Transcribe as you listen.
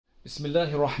بسم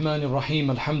الله الرحمن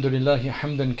الرحيم الحمد لله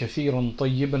حمدا كثيرا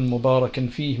طيبا مباركا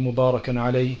فيه مباركا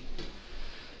عليه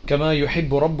كما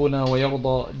يحب ربنا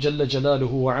ويرضى جل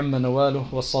جلاله وعم نواله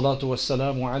والصلاة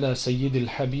والسلام على سيد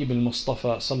الحبيب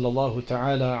المصطفى صلى الله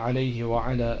تعالى عليه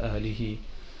وعلى آله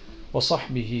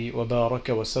وصحبه وبارك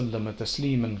وسلم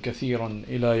تسليما كثيرا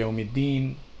إلى يوم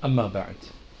الدين أما بعد.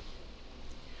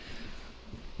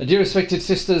 Dear respected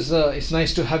sisters, it's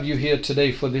nice to have you here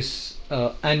today for this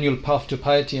annual Path to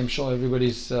Piety. I'm sure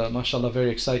everybody's mashallah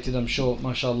very excited. I'm sure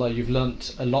mashallah you've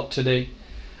learnt a lot today,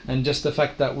 and just the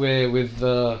fact that we're with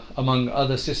among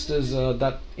other sisters,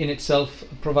 that in itself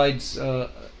provides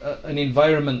an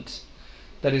environment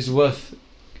that is worth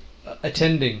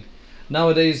attending.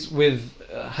 Nowadays with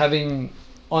having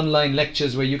online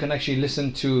lectures where you can actually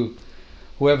listen to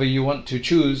whoever you want to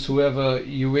choose, whoever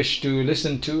you wish to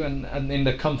listen to, and in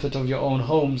the comfort of your own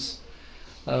homes.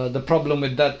 The problem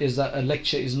with that is that a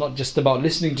lecture is not just about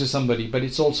listening to somebody, but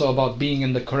it's also about being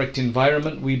in the correct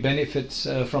environment. We benefit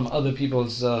from other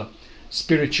people's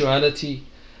spirituality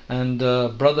and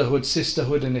brotherhood,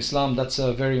 sisterhood in Islam. That's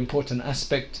a very important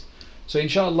aspect. So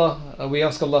inshallah, we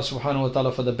ask Allah subhanahu wa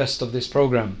ta'ala for the best of this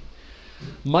program.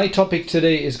 My topic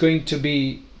today is going to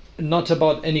be not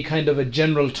about any kind of a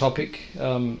general topic,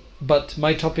 but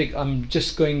my topic I'm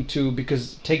just going to,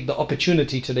 take the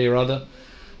opportunity today rather,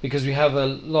 because we have a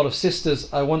lot of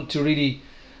sisters. I want to really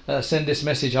send this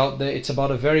message out there. It's about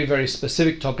a very, very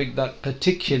specific topic that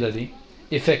particularly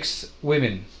affects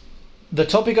women. The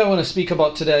topic I want to speak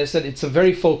about today, I said it's a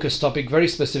very focused topic, very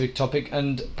specific topic,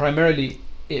 and primarily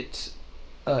it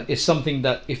is something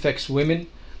that affects women,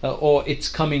 or it's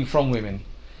coming from women.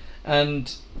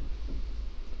 And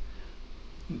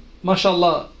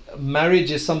mashallah,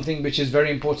 marriage is something which is very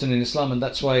important in Islam, and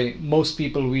that's why most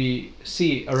people we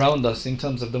see around us in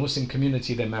terms of the Muslim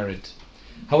community, they're married.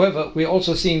 However, we're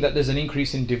also seeing that there's an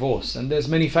increase in divorce, and there's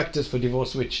many factors for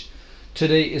divorce which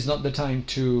today is not the time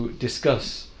to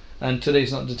discuss, and today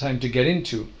is not the time to get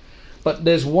into. But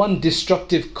there's one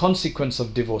destructive consequence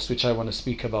of divorce which I want to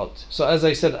speak about. So as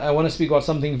I said, I want to speak about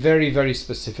something very, very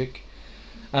specific,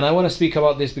 and I want to speak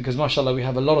about this because mashallah we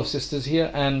have a lot of sisters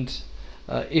here, and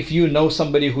if you know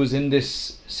somebody who's in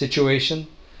this situation,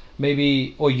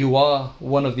 maybe, or you are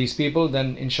one of these people,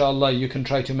 then inshallah you can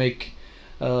try to make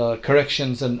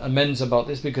corrections and amends about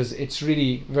this, because it's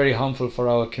really very harmful for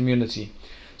our community.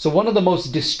 So one of the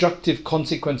most destructive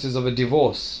consequences of a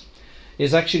divorce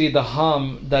is actually the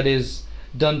harm that is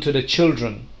done to the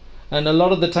children. And a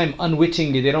lot of the time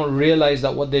unwittingly they don't realize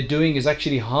that what they're doing is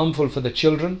actually harmful for the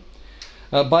children,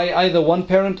 by either one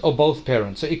parent or both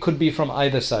parents. So it could be from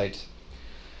either side.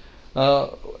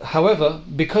 However,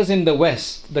 because in the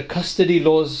West the custody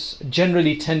laws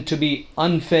generally tend to be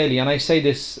unfairly, and I say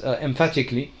this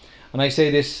emphatically, and I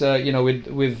say this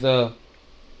with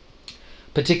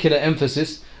particular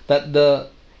emphasis, that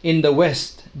in the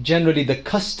West generally the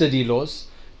custody laws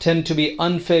tend to be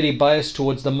unfairly biased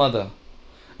towards the mother,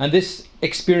 and this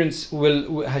experience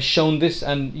has shown this,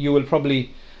 and you will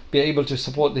probably be able to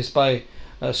support this by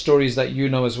stories that you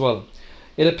know as well.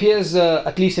 It appears,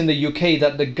 at least in the UK,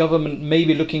 that the government may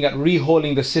be looking at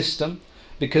rehauling the system,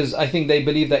 because I think they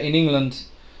believe that in England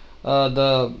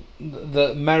the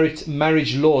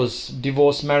marriage laws,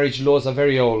 divorce marriage laws, are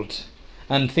very old,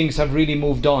 and things have really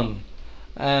moved on,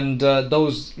 and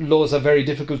those laws are very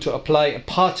difficult to apply.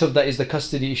 Part of that is the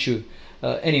custody issue.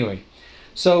 Anyway,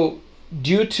 so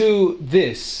due to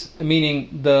this,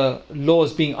 meaning the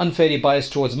laws being unfairly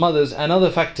biased towards mothers and other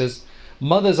factors,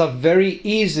 mothers are very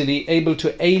easily able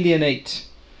to alienate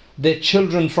their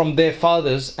children from their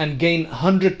fathers and gain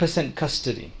 100%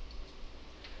 custody.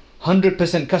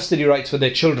 100% custody rights for their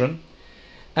children,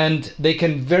 and they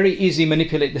can very easily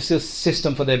manipulate the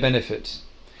system for their benefit.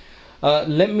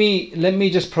 Let me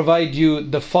just provide you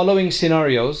the following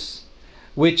scenarios,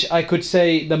 which I could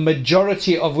say the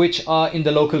majority of which are in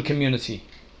the local community.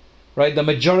 Right, the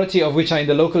majority of which are in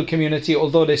the local community,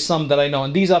 although there's some that I know,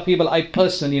 and these are people I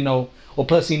personally know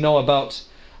about,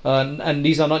 and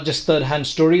these are not just third-hand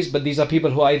stories, but these are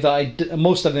people who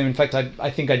most of them, in fact, I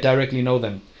think I directly know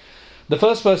them. The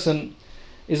first person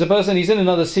is a person, he's in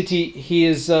another city,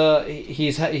 he's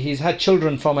had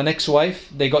children from an ex-wife,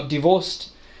 they got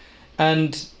divorced,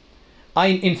 and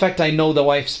in fact I know the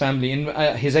wife's family,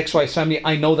 his ex-wife's family.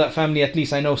 I know that family, at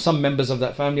least I know some members of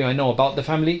that family, I know about the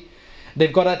family.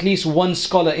 They've got at least one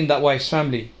scholar in that wife's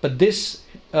family, but this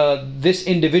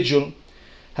individual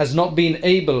has not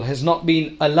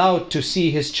been allowed to see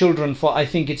his children for, I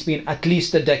think it's been at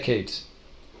least a decade,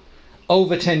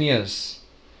 over 10 years.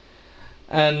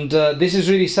 And this is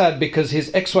really sad, because his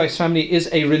ex-wife's family is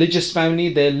a religious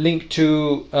family. They're linked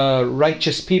to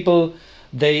righteous people.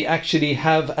 they actually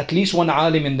have at least one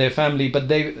alim in their family, but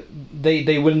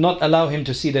they will not allow him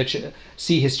to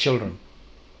see his children.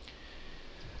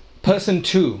 Person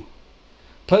two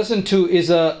is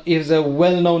a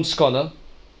well-known scholar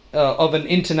of an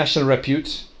international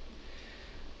repute.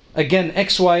 Again,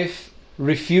 ex-wife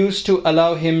refused to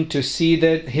allow him to see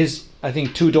his, I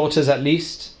think, 2 daughters at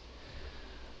least.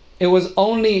 That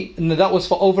was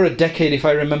for over a decade, if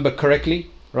I remember correctly,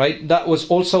 right? That was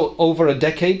also over a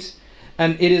decade.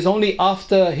 And it is only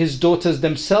after his daughters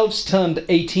themselves turned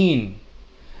 18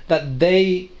 that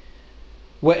they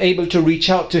were able to reach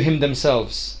out to him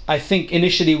themselves. I think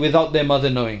initially without their mother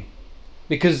knowing.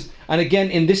 And again,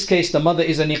 in this case, the mother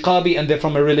is a niqabi and they're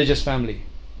from a religious family.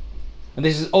 And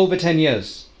this is over 10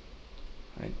 years.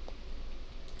 Right?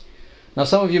 Now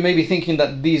some of you may be thinking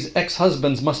that these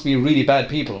ex-husbands must be really bad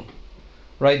people.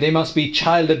 Right? They must be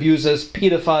child abusers,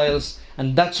 pedophiles,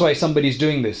 and that's why somebody's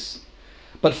doing this.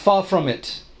 But far from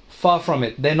it.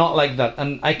 They're not like that,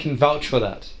 and I can vouch for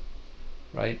that.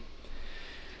 Right?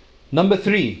 Number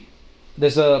 3,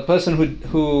 there's a person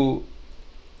who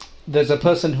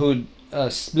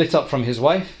split up from his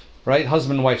wife, right?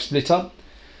 Husband and wife split up.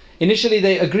 Initially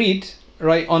they agreed,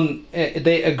 right,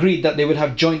 they agreed that they would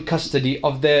have joint custody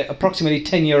of their approximately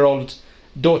 10-year-old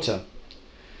daughter.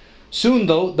 Soon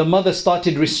though, the mother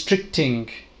started restricting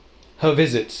her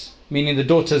visits, meaning the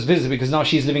daughter's visit, because now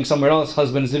she's living somewhere else,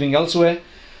 husband's living elsewhere.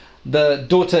 The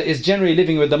daughter is generally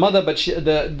living with the mother, but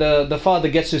the father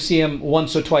gets to see him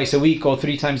once or twice a week or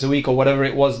 3 times a week or whatever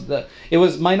it was. It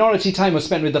was minority time was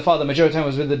spent with the father, majority time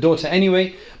was with the daughter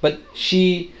anyway, but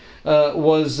she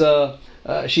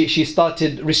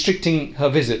started restricting her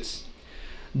visits.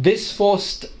 This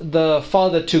forced the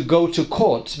father to go to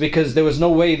court because there was no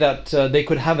way that they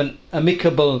could have an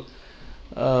amicable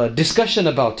discussion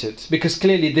about it, because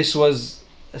clearly this was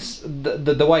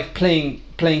the wife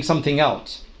playing something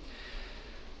out.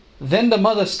 Then the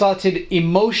mother started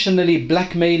emotionally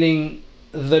blackmailing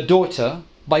the daughter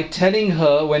by telling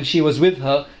her when she was with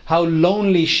her how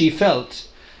lonely she felt,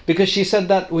 because she said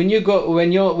that when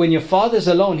your father's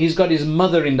alone, he's got his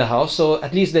mother in the house, so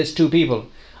at least there's 2 people.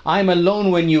 I'm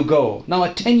alone when you go. Now a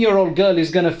 10-year-old girl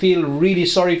is going to feel really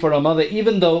sorry for her mother,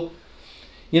 even though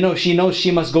she knows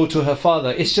she must go to her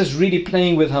father. It's just really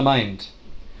playing with her mind.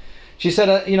 She said,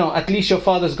 at least your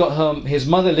father's got his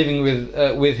mother living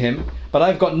with him, but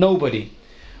I've got nobody.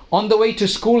 On the way to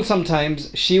school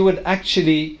sometimes, she would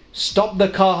actually stop the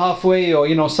car halfway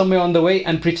or somewhere on the way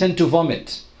and pretend to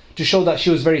vomit to show that she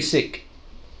was very sick.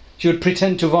 She would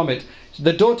pretend to vomit.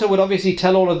 The daughter would obviously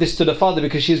tell all of this to the father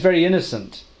because she's very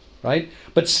innocent, right?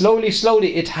 But slowly,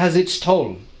 it has its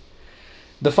toll.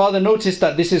 The father noticed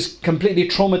that this is completely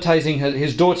traumatizing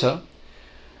his daughter,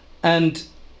 and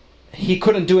he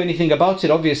couldn't do anything about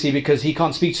it, obviously, because he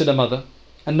can't speak to the mother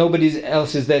and nobody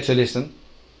else is there to listen.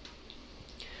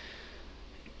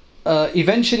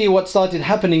 Eventually what started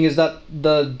happening is that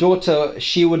the daughter,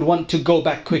 she would want to go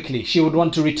back quickly. She would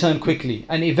want to return quickly.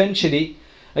 And eventually,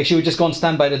 she would just go and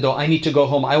stand by the door. I need to go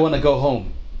home. I want to go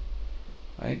home.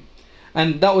 Right?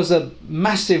 And that was a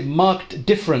massive, marked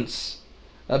difference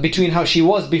between how she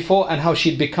was before and how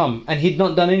she'd become. And he'd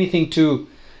not done anything to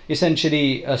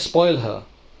essentially spoil her.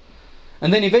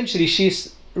 And then eventually she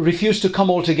refused to come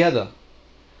altogether.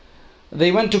 They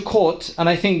went to court, and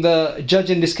I think the judge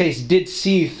in this case did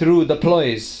see through the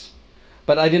ploys.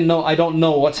 But I don't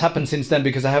know what's happened since then,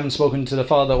 because I haven't spoken to the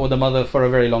father or the mother for a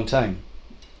very long time.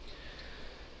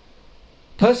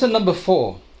 Person number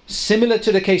 4, similar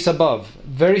to the case above,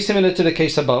 very similar to the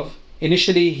case above.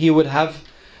 Initially he would have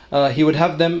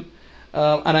them,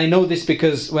 and I know this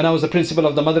because when I was the principal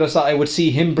of the madrasa, I would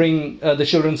see him bring the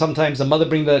children sometimes, the mother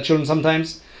bring the children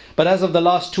sometimes. But as of the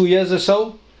last 2 years or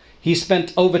so, he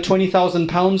spent over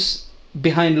 £20,000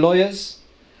 behind lawyers.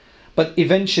 But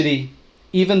eventually,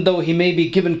 even though he may be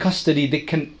given custody, they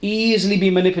can easily be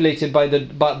manipulated by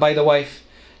the wife,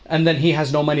 and then he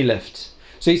has no money left.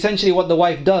 So essentially what the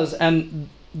wife does, and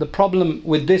the problem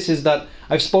with this is that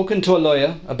I've spoken to a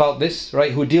lawyer about this,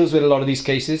 right, who deals with a lot of these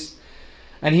cases,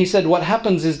 and he said what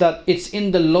happens is that it's in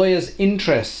the lawyer's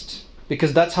interest,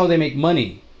 because that's how they make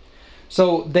money.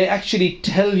 So they actually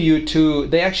tell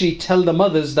the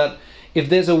mothers that if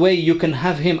there's a way you can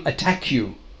have him attack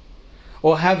you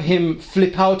or have him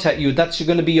flip out at you, that's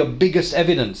going to be your biggest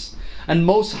evidence. And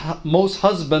most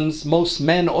husbands, most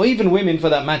men, or even women for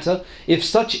that matter, if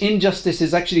such injustice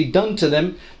is actually done to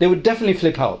them, they would definitely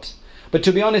flip out. But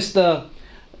to be honest, the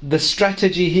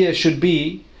strategy here should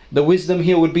be, the wisdom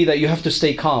here would be that you have to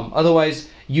stay calm. Otherwise,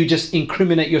 you just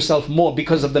incriminate yourself more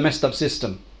because of the messed up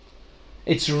system.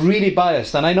 It's really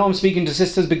biased, and I know I'm speaking to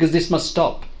sisters because this must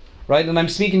stop, right? And I'm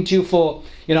speaking to you for,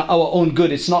 our own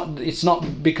good. It's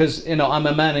not because, I'm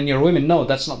a man and you're women. No,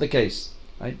 that's not the case,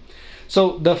 right?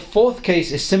 So the fourth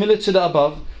case is similar to the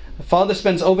above. The father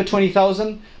spends over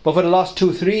 20,000, but for the last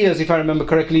 2-3 years, if I remember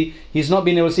correctly, he's not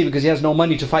been able to see because he has no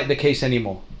money to fight the case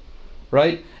anymore,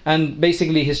 right? And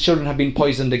basically his children have been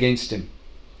poisoned against him.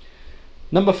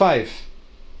 Number 5,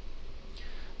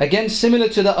 again similar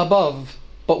to the above,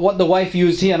 but what the wife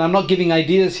used here, and I'm not giving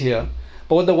ideas here,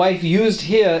 but what the wife used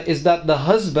here is that the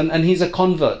husband, and he's a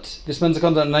convert, this man's a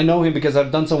convert, and I know him because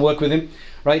I've done some work with him,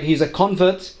 right? He's a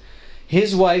convert.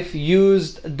 His wife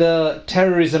used the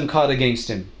terrorism card against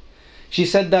him. She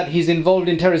said that he's involved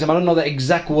in terrorism. I don't know the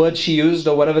exact word she used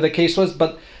or whatever the case was,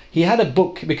 but he had a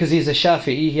book, because he's a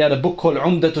Shafi'i, he had a book called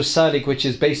Umdatul Salik, which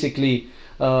is basically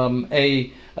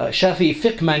a Shafi'i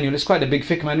fiqh manual. It's quite a big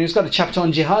fiqh manual. It's got a chapter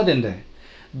on jihad in there.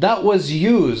 That was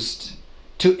used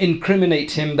to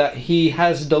incriminate him that he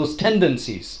has those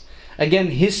tendencies.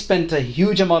 Again, he spent a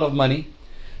huge amount of money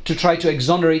to try to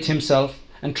exonerate himself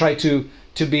and try to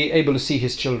be able to see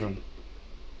his children.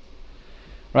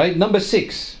 Right? Number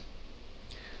 6.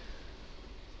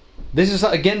 This is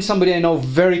again somebody I know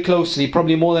very closely,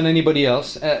 probably more than anybody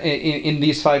else in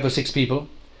these 5 or 6 people.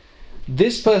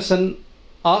 This person,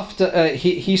 after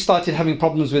he started having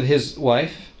problems with his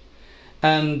wife,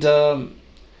 and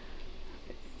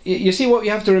you see, what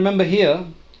you have to remember here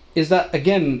is that,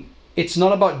 again, it's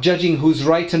not about judging who's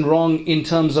right and wrong in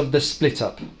terms of the split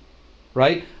up,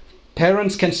 right?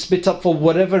 Parents can split up for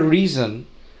whatever reason,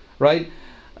 right?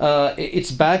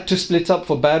 It's bad to split up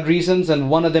for bad reasons,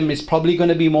 and one of them is probably going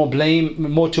to be more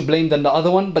to blame than the other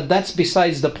one, but that's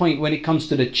besides the point when it comes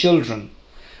to the children.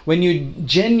 When you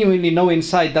genuinely know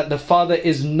inside that the father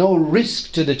is no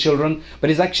risk to the children, but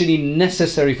is actually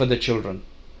necessary for the children,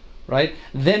 right?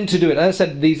 Then to do it. As I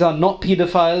said, these are not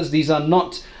pedophiles, these are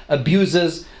not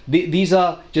abusers, these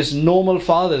are just normal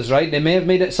fathers, right? They may have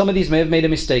made some of these may have made a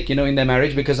mistake, in their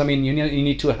marriage, because you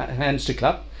need 2 hands to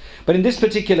clap. But in this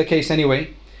particular case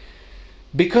anyway,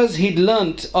 because he'd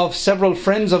learnt of several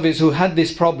friends of his who had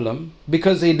this problem,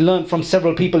 because he'd learnt from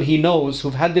several people he knows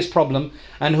who've had this problem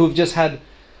and who've just had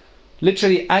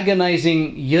literally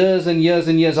agonizing years and years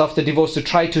and years after divorce to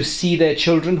try to see their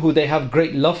children who they have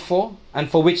great love for and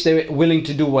for which they're willing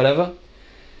to do whatever.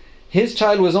 His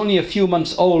child was only a few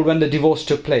months old when the divorce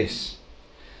took place.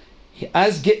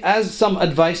 As some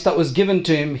advice that was given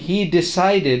to him, he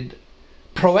decided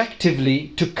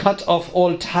proactively to cut off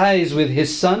all ties with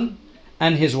his son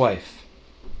and his wife.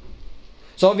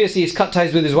 So obviously he's cut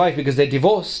ties with his wife because they're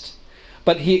divorced,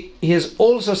 but he has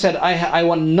also said, I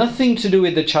want nothing to do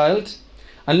with the child.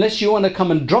 Unless you want to come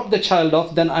and drop the child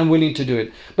off, then I'm willing to do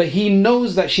it. But he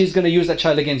knows that she's going to use that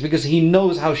child against, because he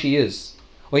knows how she is,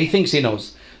 or he thinks he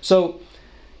knows. So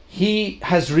he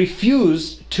has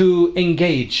refused to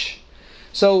engage.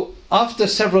 So after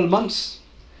several months,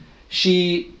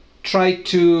 she tried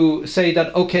to say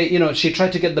that, okay, she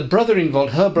tried to get the brother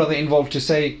involved, her brother involved, to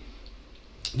say,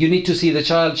 you need to see the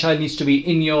child needs to be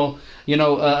in your,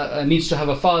 needs to have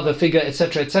a father figure,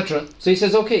 etc., etc. So he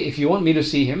says, okay, if you want me to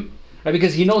see him, right?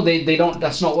 Because they don't,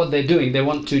 that's not what they're doing. They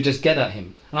want to just get at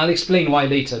him. And I'll explain why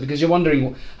later, because you're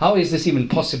wondering, how is this even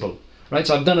possible, right?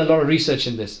 So I've done a lot of research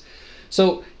in this.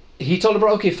 So he told her,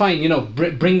 okay, fine,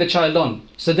 bring the child on.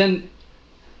 So then,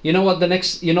 you know what the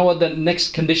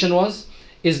next condition was?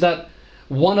 Is that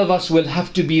one of us will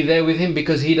have to be there with him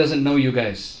because he doesn't know you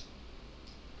guys.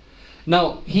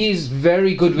 Now, he's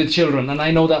very good with children, and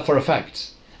I know that for a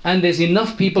fact. And there's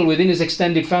enough people within his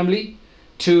extended family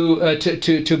to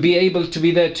be able to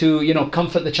be there to,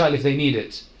 comfort the child if they need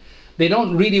it. They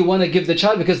don't really want to give the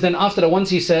child, because then after that, once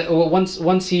he said,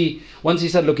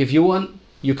 look, if you want,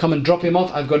 you come and drop him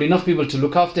off. I've got enough people to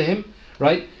look after him,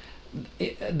 right?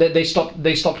 They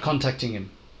stopped contacting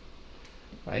him,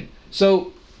 right?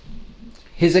 So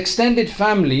his extended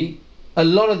family, a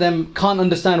lot of them can't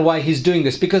understand why he's doing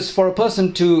this, because for a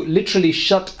person to literally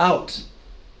shut out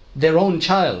their own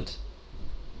child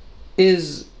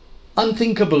is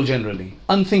unthinkable, generally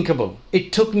unthinkable.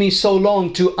 It took me so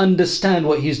long to understand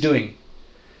what he's doing,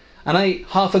 and I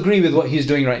half agree with what he's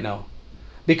doing right now,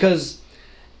 because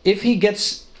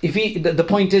the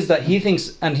point is that he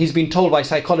thinks, and he's been told by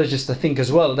psychologists to think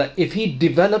as well, that if he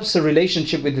develops a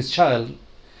relationship with his child,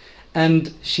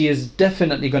 and she is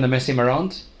definitely going to mess him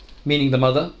around, meaning the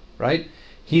mother, right?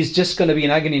 He's just going to be in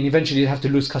agony, and eventually he'll have to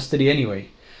lose custody anyway.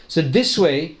 So this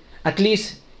way, at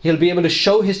least he'll be able to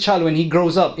show his child when he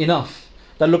grows up enough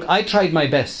that, look, I tried my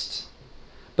best,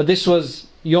 but this was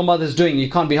your mother's doing. You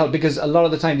can't be helped, because a lot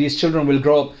of the time these children will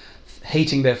grow up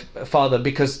hating their father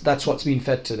because that's what's been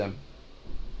fed to them.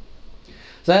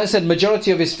 So as I said,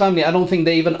 majority of his family, I don't think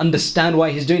they even understand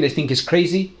why he's doing it. They think he's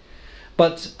crazy.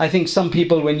 But I think some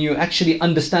people, when you actually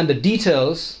understand the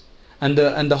details and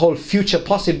the whole future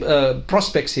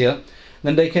prospects here,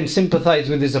 then they can sympathize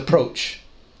with his approach.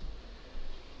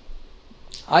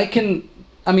 I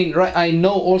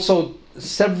know also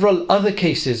several other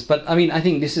cases, but I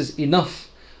think this is enough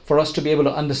for us to be able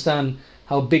to understand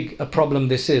how big a problem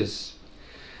this is.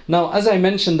 Now, as I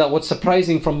mentioned, that what's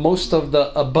surprising from most of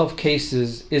the above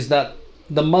cases is that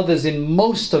the mothers in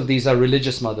most of these are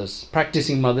religious mothers,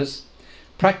 practicing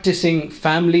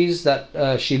families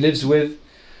that she lives with,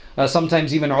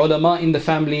 sometimes even ulama in the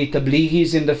family,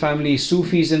 tablighis in the family,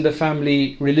 Sufis in the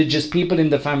family, religious people in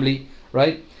the family,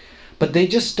 right? But they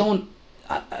just don't,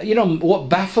 what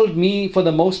baffled me for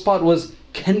the most part was,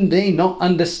 can they not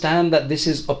understand that this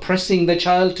is oppressing the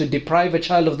child to deprive a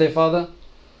child of their father?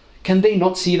 Can they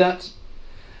not see that?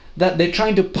 That they're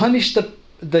trying to punish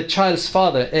the child's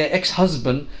father,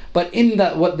 ex-husband, but in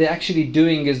that what they're actually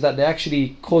doing is that they're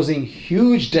actually causing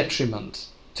huge detriment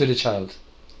to the child.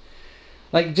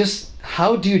 Like, just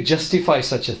how do you justify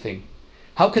such a thing?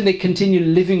 How can they continue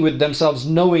living with themselves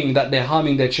knowing that they're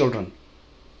harming their children?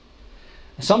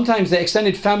 Sometimes the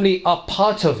extended family are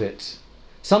part of it.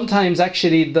 Sometimes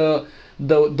actually the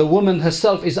woman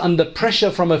herself is under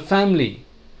pressure from her family.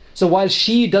 So while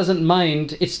she doesn't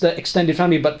mind, it's the extended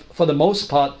family, but for the most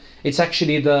part, it's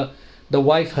actually the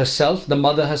wife herself, the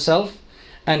mother herself,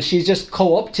 and she's just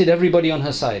co-opted everybody on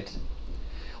her side.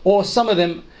 Or some of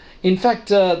them, in fact,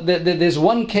 there's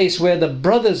one case where the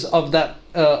brothers of that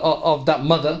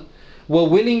mother were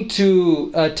willing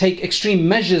to take extreme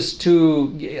measures to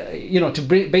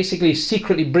basically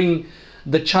secretly bring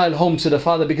the child home to the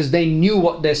father, because they knew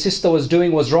what their sister was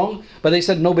doing was wrong, but they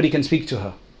said nobody can speak to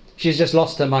her. She's just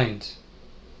lost her mind.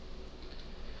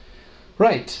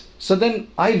 Right. So then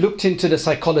I looked into the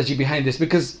psychology behind this,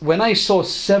 because when I saw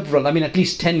several, at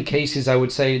least 10 cases, I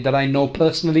would say, that I know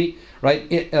personally,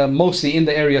 right, mostly in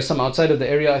the area, some outside of the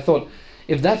area, I thought,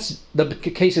 if that's the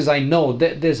cases I know,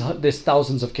 there's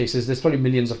thousands of cases, there's probably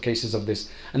millions of cases of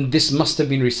this, and this must have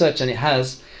been researched, and it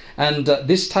has. And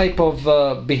this type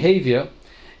of behavior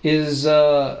is,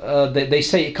 they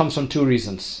say it comes from two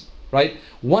reasons, right?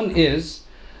 One is,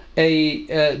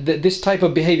 this type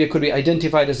of behavior could be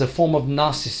identified as a form of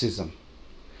narcissism,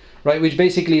 right, which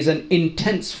basically is an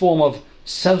intense form of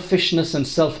selfishness and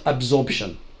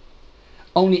self-absorption.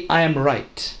 Only I am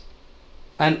right,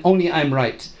 and only I'm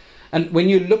right. And when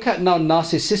you look at now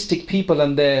narcissistic people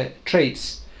and their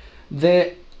traits,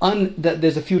 there's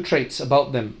a few traits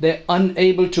about them. They're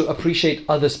unable to appreciate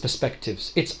others'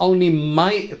 perspectives. It's only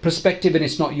my perspective and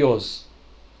it's not yours.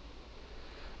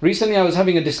 Recently, I was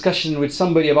having a discussion with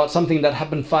somebody about something that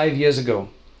happened 5 years ago,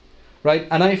 right?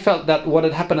 And I felt that what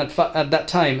had happened at that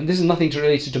time, and this is nothing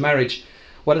related to marriage,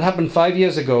 what had happened 5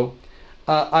 years ago,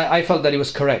 I felt that it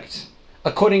was correct.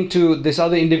 According to this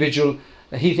other individual,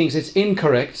 he thinks it's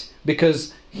incorrect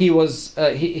because he lost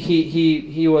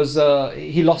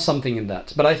something in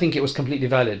that. But I think it was completely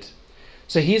valid.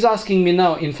 So he's asking me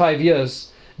now, in 5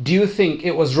 years, do you think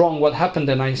it was wrong what happened?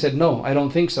 And I said, no, I don't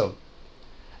think so.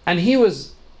 And he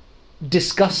was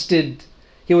disgusted,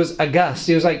 he was aghast,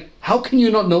 he was like, how can you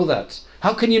not know that?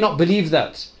 How can you not believe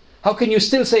that? How can you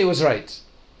still say it was right?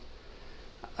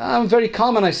 I'm very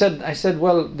calm, and I said,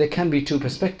 well, there can be two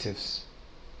perspectives.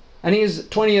 And he's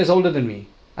 20 years older than me,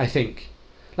 I think.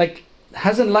 Like,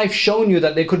 hasn't life shown you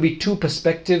that there could be two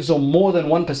perspectives or more than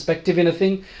one perspective in a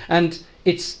thing? And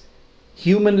it's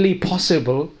humanly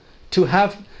possible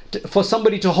for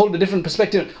somebody to hold a different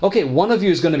perspective. Okay, one of you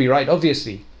is going to be right,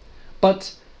 obviously.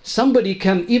 But somebody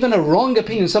can, even a wrong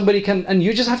opinion, somebody can, and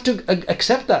you just have to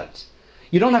accept that.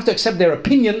 You don't have to accept their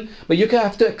opinion, but you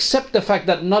have to accept the fact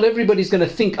that not everybody's going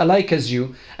to think alike as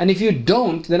you. And if you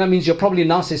don't, then that means you're probably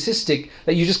narcissistic,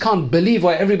 that you just can't believe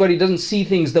why everybody doesn't see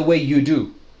things the way you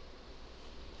do.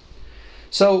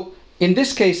 So in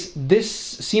this case, this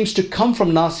seems to come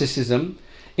from narcissism,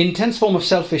 intense form of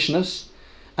selfishness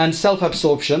and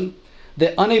self-absorption.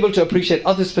 They're unable to appreciate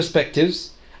others'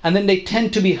 perspectives, and then they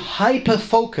tend to be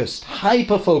hyper-focused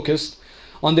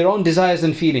on their own desires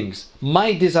and feelings.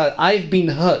 My desire, I've been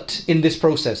hurt in this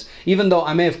process, even though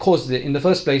I may have caused it in the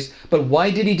first place, but why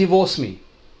did he divorce me?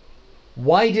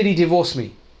 Why did he divorce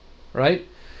me? Right?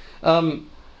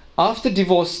 After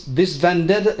divorce, this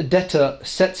vendetta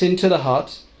sets into the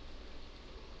heart.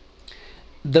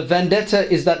 The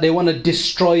vendetta is that they want to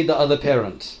destroy the other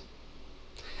parent.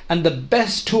 And the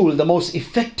best tool, the most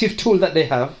effective tool that they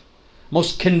have,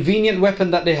 most convenient weapon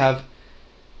that they have,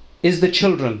 is the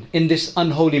children in this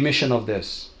unholy mission of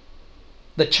theirs.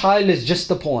 The child is just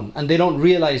the pawn, and they don't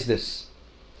realize this.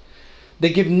 They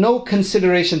give no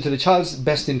consideration to the child's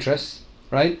best interests,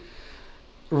 right?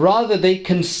 Rather, they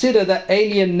consider that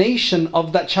alienation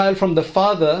of that child from the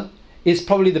father is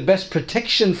probably the best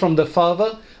protection from the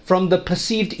father, from the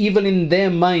perceived evil in their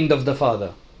mind of the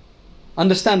father.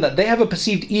 Understand that. They have a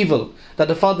perceived evil, that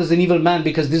the father is an evil man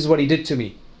because this is what he did to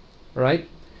me, right?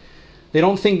 They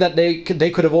don't think that they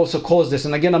could have also caused this.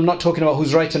 And again, I'm not talking about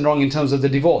who's right and wrong in terms of the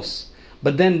divorce.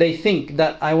 But then they think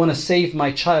that I want to save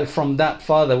my child from that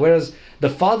father. Whereas the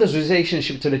father's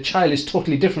relationship to the child is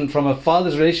totally different from a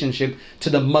father's relationship to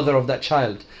the mother of that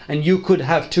child. And you could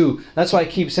have too. That's why I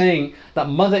keep saying that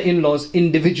mother-in-laws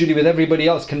individually with everybody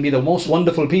else can be the most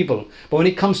wonderful people. But when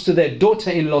it comes to their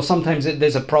daughter-in-law, sometimes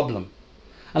there's a problem.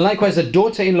 And likewise, a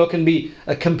daughter-in-law can be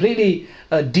a completely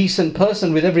decent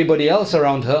person with everybody else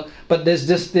around her, but there's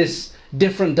just this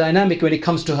different dynamic when it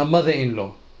comes to her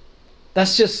mother-in-law.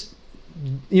 That's just,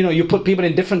 you put people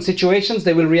in different situations,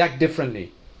 they will react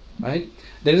differently, right?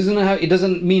 It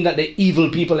doesn't mean that they're evil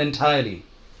people entirely.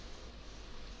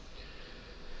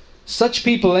 Such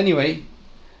people, anyway,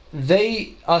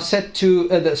 they are said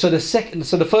to. So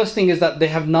the first thing is that they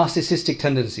have narcissistic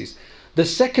tendencies. The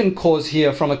second cause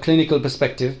here, from a clinical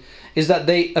perspective, is that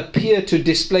they appear to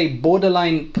display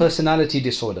borderline personality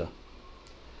disorder,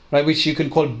 right? Which you can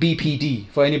call BPD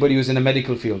for anybody who's in a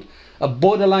medical field. A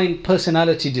borderline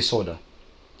personality disorder.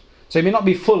 So it may not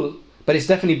be full, but it's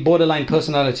definitely borderline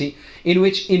personality, in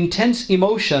which intense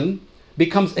emotion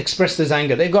becomes expressed as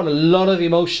anger. They've got a lot of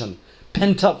emotion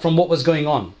pent up from what was going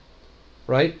on,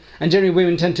 right? And generally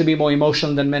women tend to be more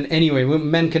emotional than men anyway.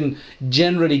 Men can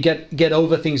generally get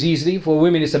over things easily. For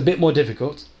women it's a bit more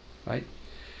difficult, right?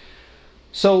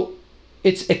 So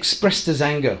it's expressed as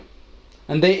anger,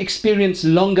 and they experience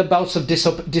longer bouts of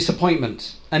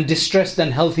disappointment and distress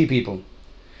than healthy people.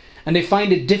 And they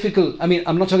find it difficult. I mean,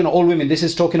 I'm not talking about all women. This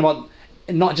is talking about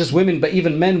not just women, but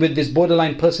even men with this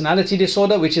borderline personality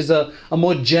disorder, which is a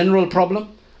more general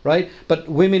problem, right? But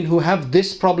women who have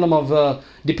this problem of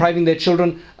depriving their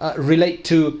children relate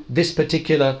to this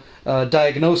particular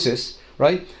diagnosis,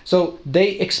 right? So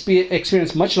they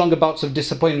experience much longer bouts of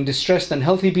disappointment and distress than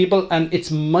healthy people, and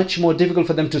it's much more difficult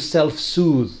for them to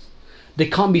self-soothe. They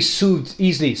can't be soothed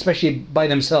easily, especially by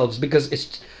themselves, because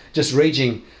it's just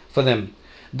raging for them.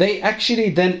 They actually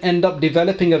then end up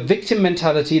developing a victim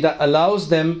mentality that allows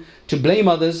them to blame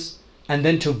others and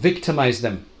then to victimize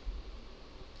them.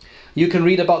 You can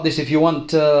read about this if you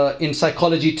want in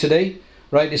Psychology Today,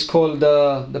 right? It's called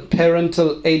the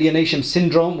parental alienation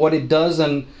syndrome, what it does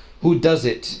and who does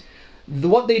it.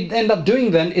 What they end up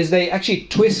doing then is they actually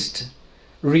twist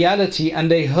reality and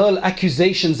they hurl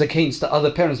accusations against the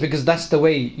other parents, because that's the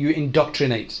way you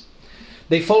indoctrinate.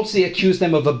 They falsely accuse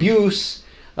them of abuse,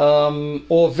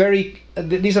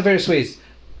 these are various ways.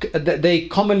 They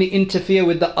commonly interfere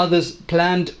with the other's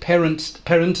planned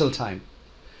parental time.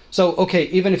 So, okay,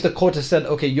 even if the court has said,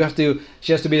 okay,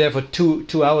 she has to be there for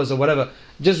two hours or whatever.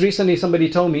 Just recently somebody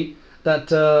told me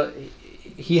that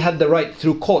he had the right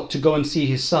through court to go and see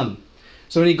his son.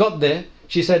 So when he got there,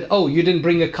 she said, oh, you didn't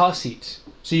bring a car seat,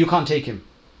 so you can't take him.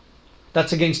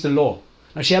 That's against the law.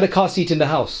 Now she had a car seat in the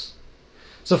house.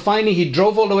 So finally he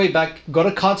drove all the way back, got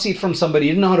a car seat from somebody.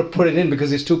 He didn't know how to put it in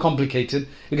because it's too complicated,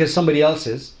 because somebody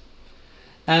else's.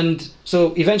 And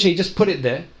so eventually he just put it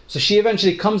there. So she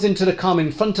eventually comes into the car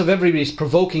in front of everybody, is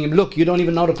provoking him. Look, you don't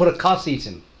even know how to put a car seat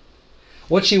in.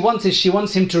 What she wants is, she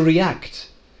wants him to react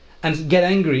and get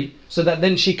angry, so that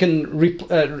then she can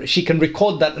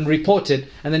record that and report it,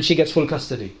 and then she gets full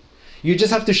custody. You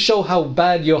just have to show how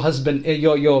bad your husband,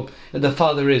 the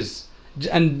father is.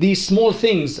 And these small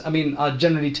things, I mean, are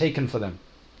generally taken for them.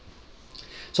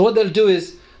 So what they'll do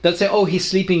is, they'll say, oh, he's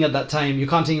sleeping at that time, you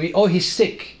can't take me. Oh, he's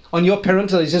sick. On your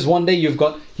parental, it's just one day you've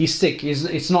got, he's sick,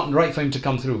 it's not right for him to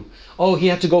come through. Oh, he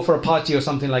had to go for a party or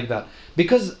something like that.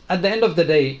 Because at the end of the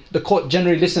day, the court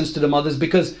generally listens to the mothers,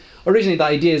 because originally the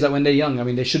idea is that when they're young, I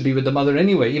mean, they should be with the mother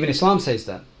anyway. Even Islam says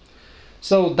that.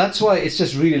 So that's why it's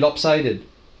just really lopsided.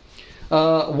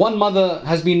 One mother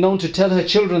has been known to tell her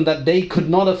children that they could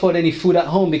not afford any food at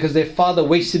home because their father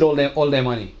wasted all their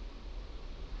money.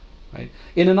 Right?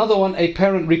 In another one, a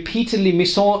parent repeatedly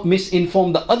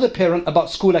misinformed the other parent about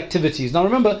school activities. Now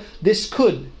remember, this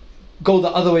could go the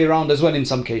other way around as well in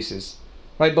some cases,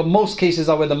 right? But most cases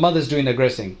are where the mother's doing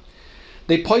aggressing.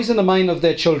 They poison the mind of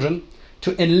their children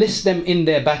to enlist them in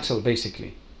their battle,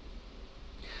 basically.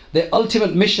 Their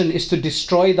ultimate mission is to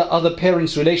destroy the other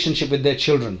parent's relationship with their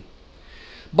children.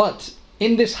 But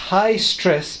in this high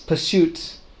stress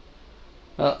pursuit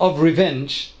of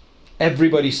revenge,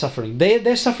 everybody's suffering.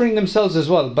 They're suffering themselves as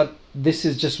well, but this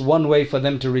is just one way for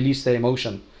them to release their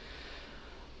emotion.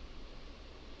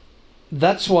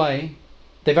 That's why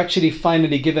They've actually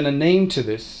finally given a name to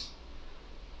this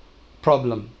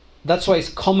problem. That's why it's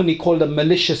commonly called a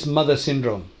malicious mother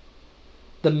syndrome.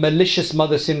 The malicious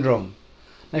mother syndrome.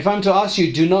 Now, if I'm to ask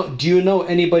you, do you know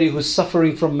anybody who's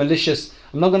suffering from malicious?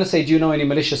 I'm not going to say do you know any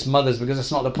malicious mothers, because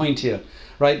that's not the point here,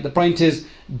 right? The point is,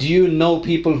 do you know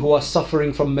people who are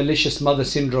suffering from malicious mother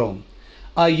syndrome?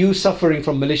 Are you suffering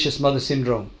from malicious mother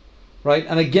syndrome? Right?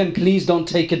 And again, please don't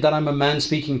take it that I'm a man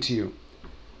speaking to you.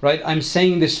 Right? I'm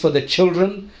saying this for the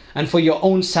children and for your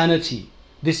own sanity.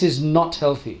 This is not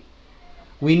healthy.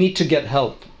 We need to get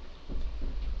help.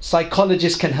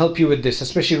 Psychologists can help you with this,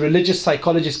 especially religious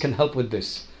psychologists can help with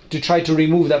this, to try to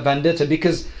remove that vendetta,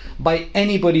 because by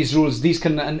anybody's rules, these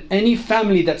can, and any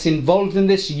family that's involved in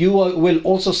this, will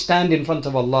also stand in front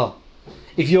of Allah.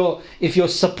 If you're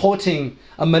supporting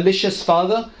a malicious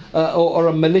father, or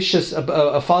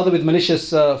a father with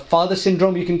malicious father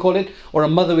syndrome, you can call it, or a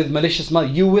mother with malicious mother,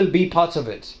 you will be part of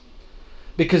it,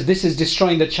 because this is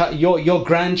destroying the your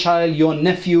grandchild, your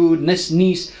nephew,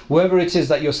 niece, whoever it is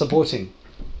that you're supporting.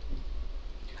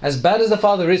 As bad as the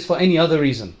father is for any other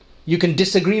reason, you can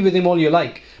disagree with him all you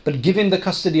like, but give him the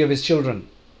custody of his children.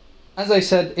 As I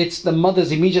said, it's the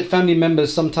mother's immediate family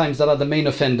members sometimes that are the main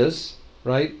offenders,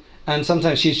 right? And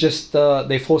sometimes she's just,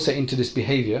 they force her into this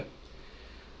behavior.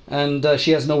 And she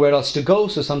has nowhere else to go,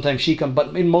 so sometimes she can,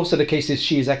 but in most of the cases,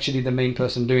 she is actually the main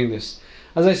person doing this.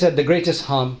 As I said, the greatest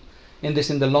harm in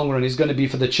this in the long run is going to be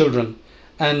for the children.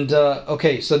 And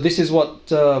okay, so this is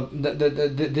what what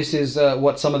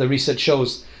some of the research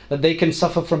shows, that they can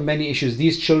suffer from many issues.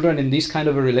 These children in this kind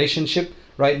of a relationship,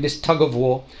 right, this tug of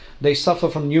war, they suffer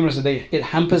from numerous. It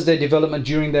hampers their development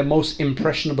during their most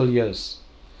impressionable years.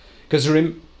 Because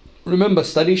remember,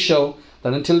 studies show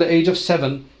that until the age of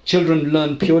 7, children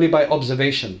learn purely by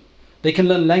observation. They can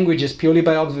learn languages purely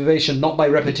by observation, not by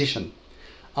repetition.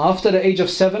 After the age of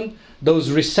 7,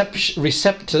 those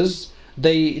receptors,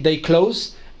 they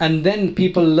close, and then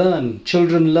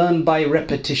children learn by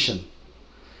repetition.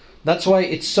 That's why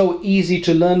it's so easy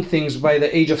to learn things by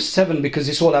the age of 7, because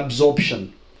it's all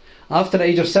absorption. After the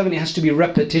age of 7, it has to be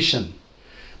repetition.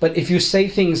 But if you say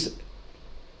things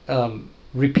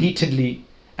repeatedly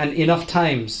and enough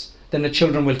times, then the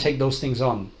children will take those things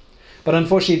on. But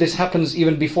unfortunately, this happens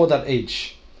even before that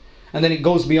age, and then it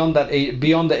goes beyond that age,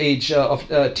 beyond the age of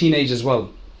teenage as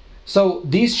well. So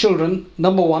these children,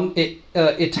 number one,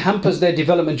 it hampers their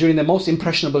development during their most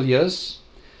impressionable years.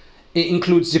 It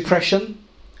includes depression,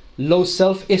 low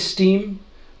self-esteem,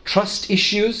 trust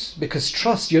issues, because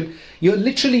trust, you've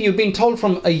been told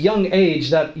from a young age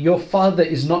that your father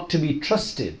is not to be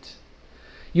trusted.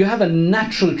 You have a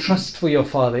natural trust for your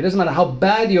father. It doesn't matter how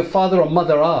bad your father or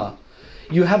mother are.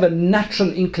 You have a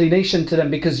natural inclination to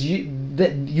them because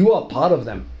you are part of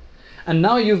them. And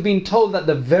now you've been told that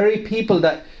the very people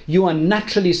that you are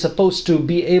naturally supposed to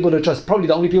be able to trust, probably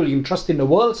the only people you can trust in the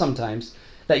world sometimes,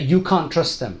 that you can't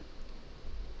trust them.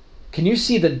 Can you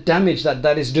see the damage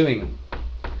that is doing?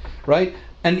 Right?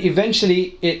 And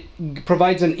eventually it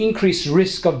provides an increased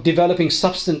risk of developing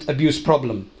substance abuse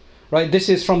problem. Right? This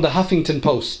is from the Huffington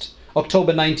Post,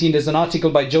 October 19. There's an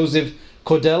article by Joseph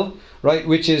Cordell, right,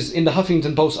 which is in the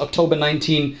Huffington Post, October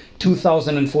 19,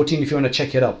 2014, if you want to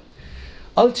check it out.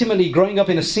 Ultimately, growing up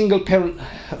in a single parent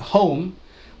home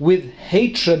with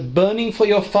hatred burning for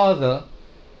your father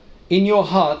in your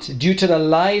heart due to the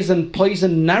lies and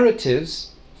poison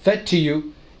narratives fed to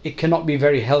you, it cannot be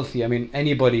very healthy. I mean,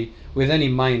 anybody with any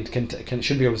mind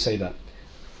should be able to say that.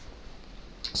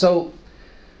 So,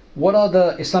 what are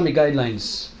the Islamic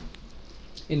guidelines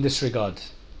in this regard?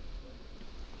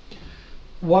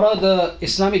 What are the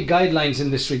Islamic guidelines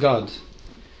in this regard?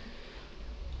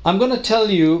 I'm going to tell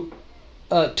you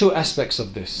two aspects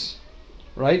of this,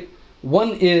 right?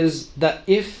 One is that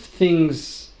if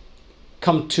things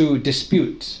come to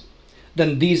dispute,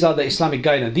 then these are the Islamic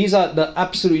guidelines. These are the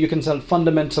absolute, you can say,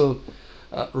 fundamental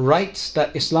rights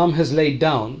that Islam has laid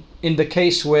down in the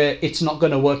case where it's not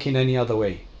going to work in any other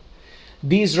way.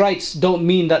 These rights don't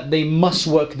mean that they must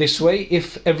work this way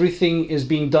if everything is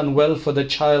being done well for the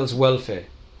child's welfare.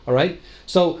 All right?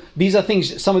 So these are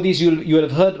things, some of these you will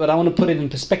have heard, but I want to put it in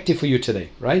perspective for you today,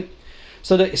 right?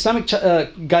 So the Islamic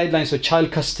guidelines for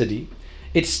child custody,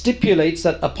 it stipulates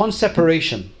that upon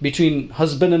separation between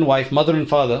husband and wife, mother and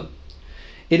father,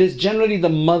 it is generally the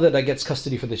mother that gets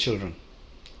custody for the children,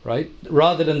 right?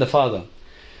 Rather than the father.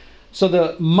 So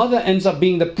the mother ends up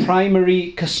being the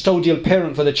primary custodial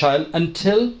parent for the child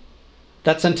until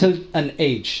an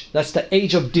age. That's the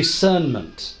age of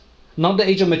discernment. Not the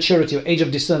age of maturity, or age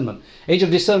of discernment. Age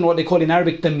of discernment, what they call in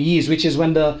Arabic tamyiz, which is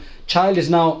when the child is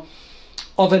now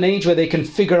of an age where they can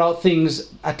figure out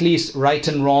things, at least right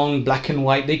and wrong, black and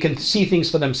white. They can see things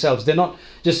for themselves. They're not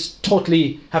just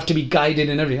totally have to be guided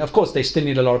in everything. Of course, they still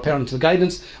need a lot of parental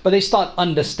guidance, but they start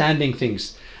understanding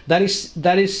things. That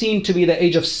is seen to be the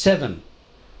age of 7,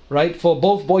 right? For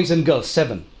both boys and girls,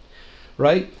 7,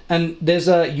 right? And there's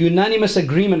a unanimous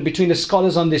agreement between the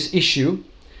scholars on this issue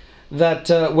that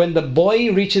when the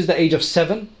boy reaches the age of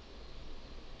 7,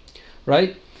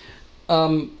 right?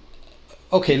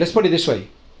 Okay, let's put it this way.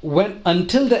 When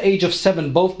until the age of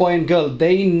 7, both boy and girl,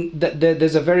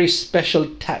 there's a very special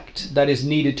tact that is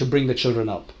needed to bring the children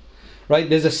up, right?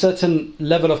 There's a certain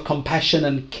level of compassion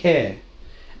and care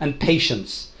and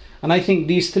patience. And I think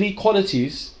these 3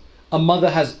 qualities, a mother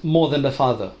has more than the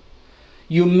father.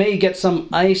 You may get some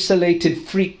isolated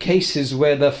freak cases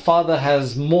where the father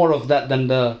has more of that than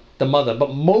the mother,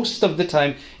 but most of the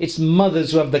time it's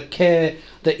mothers who have the care,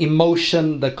 the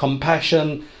emotion, the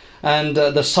compassion, and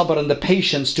the sabr and the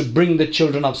patience to bring the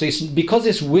children up. So it's because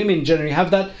it's women generally have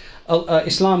that.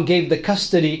 Islam gave the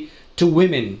custody to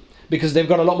women because they've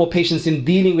got a lot more patience in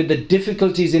dealing with the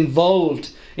difficulties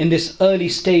involved in this early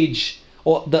stage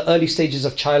or the early stages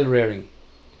of child rearing.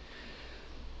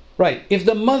 Right, if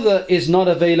the mother is not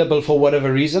available for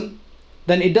whatever reason,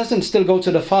 then it doesn't still go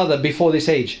to the father before this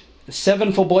age.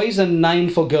 7 for boys and 9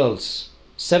 for girls.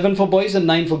 7 for boys and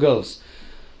 9 for girls.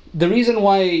 The reason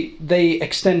why they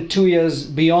extend 2 years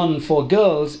beyond for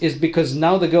girls is because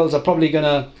now the girls are probably going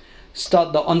to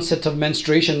start the onset of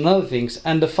menstruation and other things,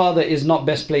 and the father is not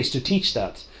best placed to teach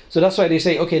that. So that's why they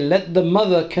say, okay, let the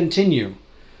mother continue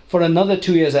for another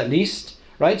 2 years at least,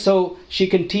 right? So she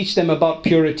can teach them about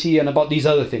purity and about these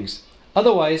other things.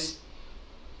 Otherwise,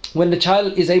 when the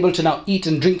child is able to now eat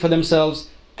and drink for themselves,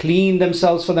 clean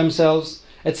themselves for themselves,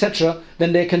 etc.,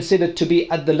 then they're considered to be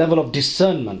at the level of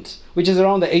discernment, which is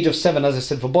around the age of 7, as I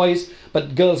said, for boys,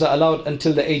 but girls are allowed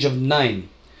until the age of 9.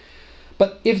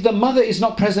 But if the mother is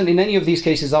not present in any of these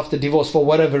cases after divorce for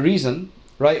whatever reason,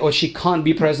 right, or she can't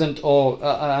be present, or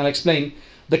I'll explain,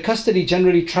 the custody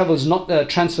generally transfers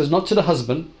not to the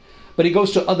husband, but it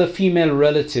goes to other female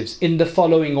relatives in the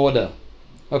following order.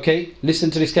 Okay,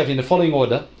 listen to this carefully. In the following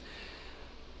order,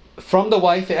 from the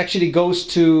wife, it actually goes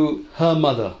to her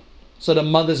mother. So the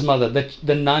mother's mother,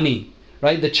 the nani,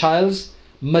 right? The child's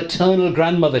maternal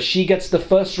grandmother. She gets the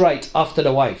first right after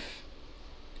the wife.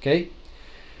 Okay.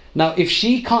 Now, if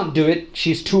she can't do it,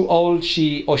 she's too old,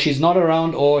 or she's not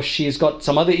around, or she's got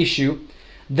some other issue,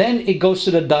 then it goes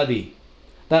to the dadi.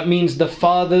 That means the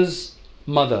father's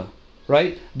mother,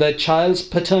 right? The child's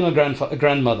paternal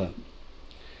grandmother.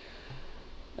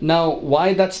 Now,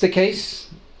 why that's the case?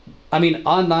 I mean,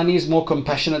 are nanis more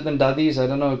compassionate than dadis? I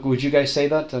don't know. Would you guys say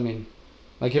that? I mean,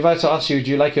 like if I were to ask you,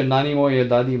 do you like your nani more or your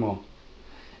dadi more?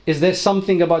 Is there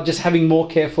something about just having more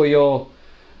care for your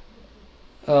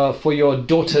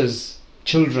daughter's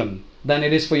children than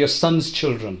it is for your son's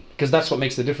children? Because that's what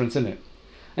makes the difference, isn't it?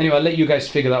 Anyway, I'll let you guys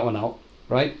figure that one out,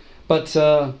 right? But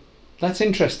that's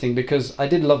interesting because I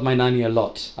did love my nani a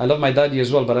lot. I love my daddy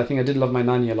as well, but I think I did love my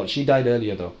nani a lot. She died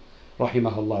earlier though.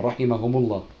 Rahimahullah,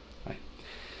 rahimahumullah. Right.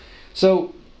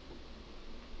 So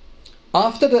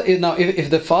after if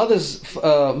the father's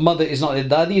mother is not there,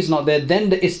 daddy is not there,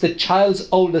 then it's the child's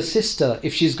older sister,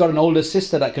 if she's got an older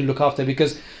sister, that can look after,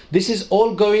 because this is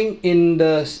all going in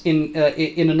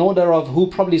an order of who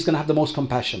probably is going to have the most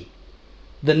compassion,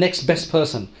 the next best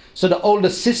person. So the older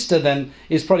sister then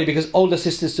is probably, because older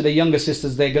sisters to the younger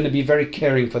sisters, they're going to be very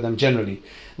caring for them generally.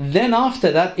 Then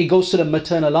after that, it goes to the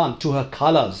maternal aunt, to her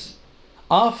khalas.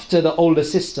 After the older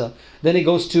sister, then it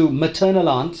goes to maternal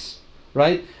aunts,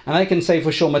 right? And I can say for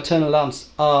sure maternal aunts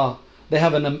they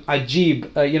have an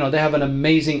ajib, they have an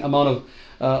amazing amount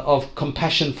of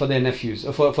compassion for their nephews,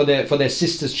 for their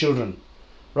sisters' children,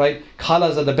 right?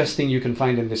 Khalas are the best thing you can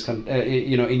find in this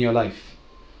in your life,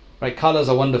 right? Khalas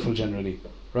are wonderful generally,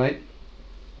 right?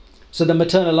 So the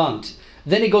maternal aunt,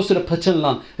 then it goes to the paternal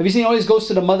aunt. Have you seen it always goes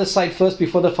to the mother's side first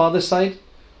before the father's side,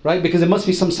 right? Because there must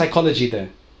be some psychology there,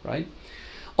 right?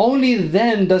 Only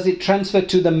then does it transfer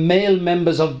to the male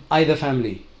members of either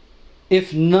family,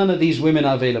 if none of these women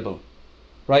are available,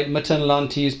 right? Maternal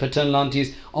aunties, paternal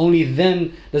aunties, only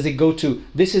then does it go to,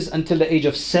 this is until the age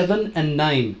of 7 and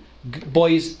 9,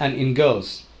 boys and in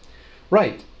girls,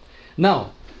 right?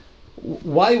 Now,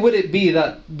 why would it be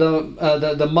that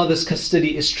the mother's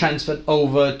custody is transferred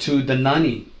over to the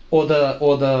nani or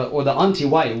the auntie?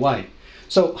 Why?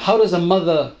 So how does a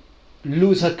mother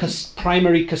lose her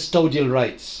primary custodial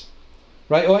rights,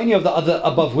 right? Or any of the other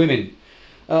above women?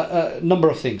 Number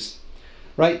of things,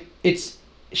 right? It's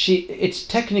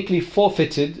technically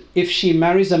forfeited if she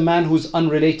marries a man who's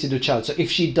unrelated to child. So if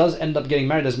she does end up getting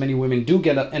married, as many women do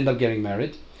end up getting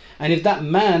married, And if that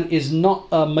man is not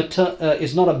a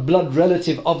blood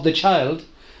relative of the child,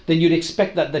 then you'd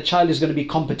expect that the child is going to be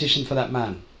competition for that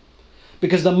man.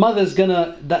 Because the mother's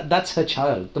gonna, that's her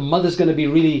child. The mother's gonna be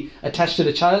really attached to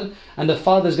the child, and the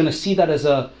father's gonna see that as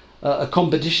a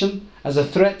competition, as a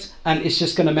threat, and it's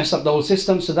just gonna mess up the whole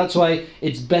system. So that's why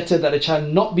it's better that a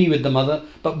child not be with the mother,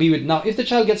 but be with. Now, if the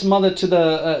child gets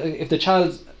if the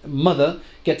child's mother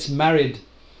gets married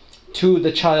to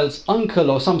the child's uncle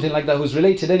or something like that, who's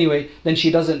related anyway, then she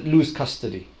doesn't lose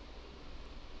custody,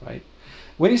 right?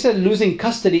 When he said losing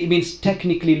custody, it means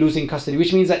technically losing custody,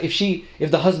 which means that if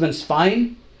the husband's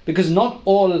fine, because not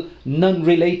all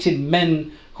non-related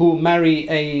men who marry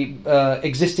a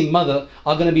existing mother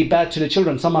are going to be bad to the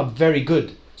children. Some are very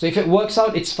good. So if it works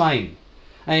out, it's fine.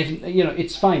 And if,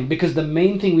 it's fine, because the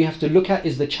main thing we have to look at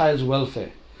is the child's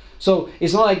welfare. So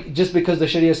it's not like just because the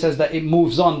Sharia says that it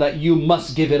moves on that you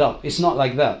must give it up. It's not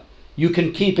like that. You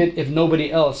can keep it if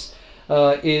nobody else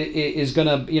is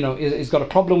gonna, is got a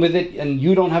problem with it, and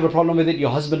you don't have a problem with it.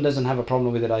 Your husband doesn't have a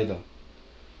problem with it either.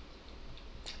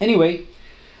 Anyway,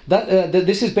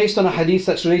 this is based on a hadith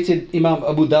that's related Imam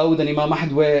Abu Dawud and Imam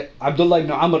Ahmad, where Abdullah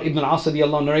ibn Amr ibn al-As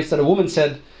narrates that a woman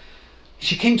said,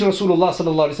 she came to Rasulullah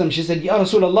sallallahu alaihi wasallam. She said, "Ya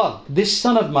Rasulullah, this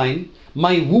son of mine,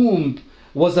 my womb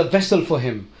was a vessel for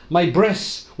him. My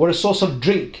breasts were a source of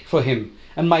drink for him,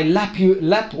 and my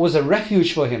lap was a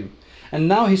refuge for him. And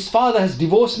now his father has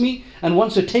divorced me and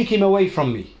wants to take him away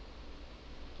from me."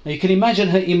 Now you can imagine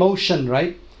her emotion,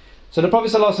 right? So the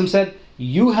Prophet ﷺ said,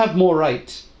 "You have more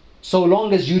right, so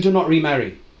long as you do not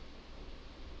remarry."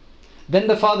 Then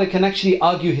the father can actually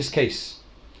argue his case.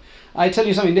 I tell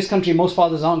you something, in this country, most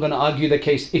fathers aren't going to argue the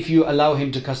case if you allow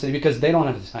him to custody, because they don't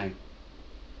have the time.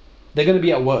 They're going to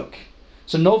be at work.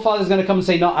 So no father is going to come and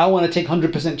say, "No, I want to take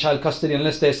 100% child custody,"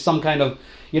 unless there's some kind of,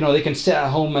 they can sit at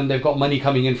home and they've got money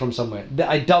coming in from somewhere.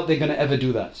 I doubt they're going to ever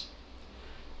do that.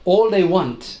 All they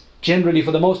want, generally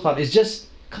for the most part, is just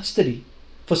custody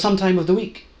for some time of the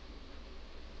week.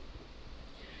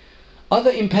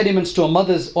 Other impediments to a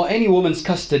mother's or any woman's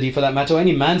custody for that matter, or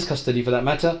any man's custody for that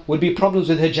matter, would be problems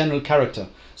with her general character.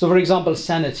 So for example,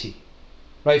 sanity,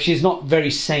 right? If she's not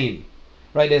very sane,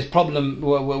 right? There's problem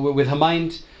with her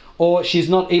mind, or she's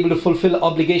not able to fulfill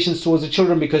obligations towards the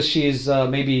children because she is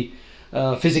maybe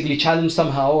physically challenged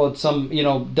somehow, or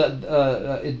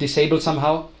disabled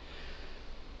somehow.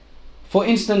 For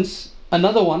instance,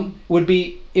 another one would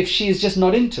be if she's just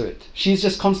not into it. She's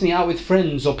just constantly out with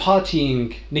friends or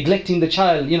partying, neglecting the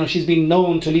child. She's been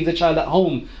known to leave the child at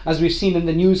home, as we've seen in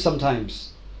the news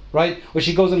sometimes, right? Where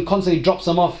she goes and constantly drops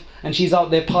them off, and she's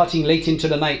out there partying late into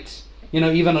the night,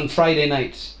 even on Friday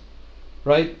nights,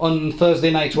 right? On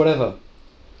Thursday night, whatever.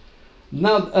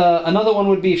 Now, another one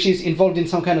would be if she's involved in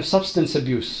some kind of substance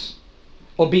abuse,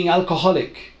 or being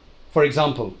alcoholic, for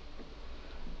example.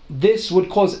 This would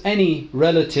cause any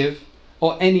relative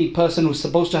or any person who's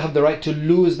supposed to have the right to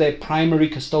lose their primary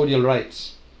custodial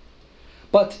rights.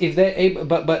 But if they're able,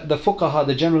 but the fuqaha,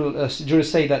 the general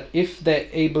jurists, say that if they're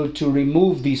able to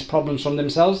remove these problems from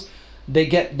themselves, they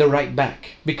get the right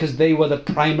back, because they were the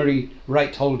primary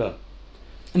right holder.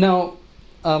 Now,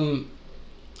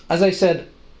 as I said,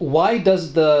 why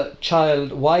is the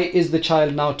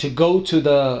child now to go to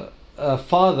the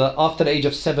father after the age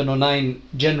of 7 or 9,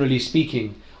 generally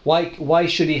speaking? Why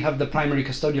should he have the primary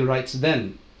custodial rights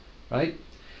then, right?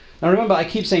 Now remember, I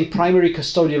keep saying primary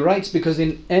custodial rights because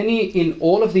in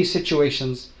all of these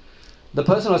situations, the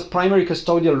person who has primary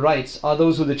custodial rights are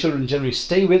those who the children generally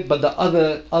stay with, but the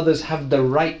others have the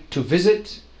right to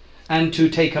visit and to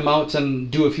take them out and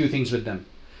do a few things with them.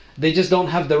 They just don't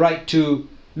have the right to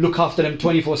look after them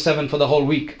 24/7 for the whole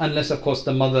week, unless of course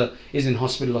the mother is in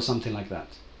hospital or something like that.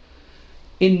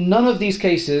 In none of these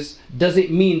cases does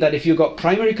it mean that if you've got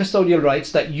primary custodial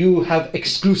rights that you have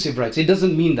exclusive rights. It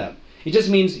doesn't mean that. It just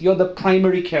means you're the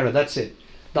primary carer, that's it.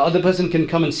 The other person can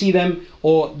come and see them,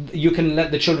 or you can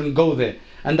let the children go there,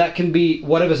 and that can be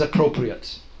whatever's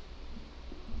appropriate.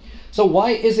 So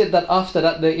why is it that after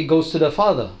that it goes to the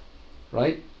father,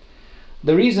 right?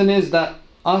 The reason is that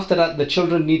after that the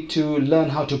children need to learn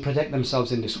how to protect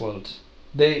themselves in this world.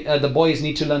 The boys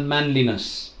need to learn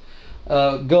manliness.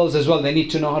 Girls as well, they need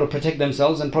to know how to protect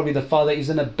themselves, and probably the father is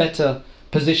in a better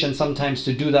position sometimes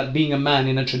to do that, being a man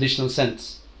in a traditional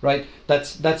sense, right?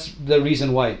 That's the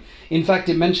reason why. In fact,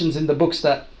 it mentions in the books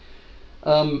that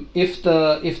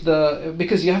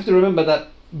because you have to remember that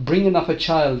bringing up a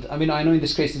child, I know in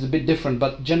this case it's a bit different,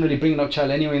 but generally bringing up a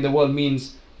child anywhere in the world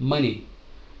means money,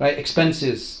 right?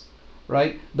 Expenses,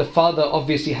 right? The father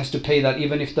obviously has to pay that.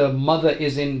 Even if the mother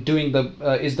is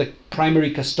is the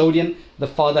primary custodian, the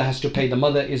father has to pay. The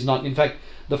mother is not. In fact,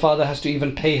 the father has to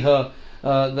even pay her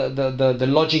the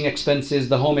lodging expenses,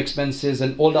 the home expenses,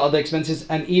 and all the other expenses,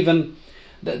 and even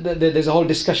there's a whole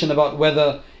discussion about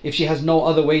whether if she has no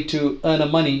other way to earn a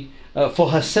money for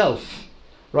herself,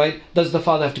 right, does the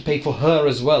father have to pay for her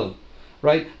as well,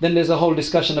 right? Then there's a whole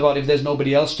discussion about if there's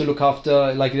nobody else to look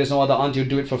after, like there's no other aunt who'd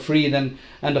do it for free, then,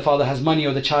 and the father has money,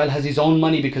 or the child has his own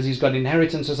money because he's got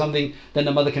inheritance or something, then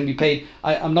the mother can be paid.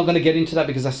 I'm not going to get into that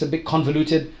because that's a bit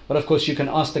convoluted, but of course you can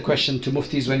ask the question to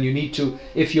muftis when you need to,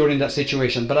 if you're in that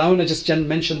situation. But I want to just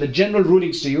mention the general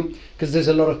rulings to you because there's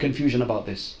a lot of confusion about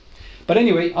this. But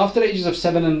anyway, after the ages of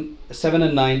 7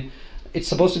 and 9, it's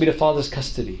supposed to be the father's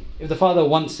custody. If the father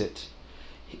wants it,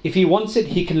 if he wants it,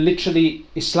 he can literally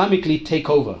Islamically take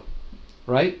over,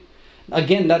 right?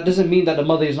 Again, that doesn't mean that the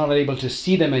mother is not able to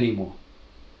see them anymore.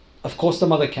 Of course the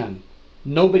mother can.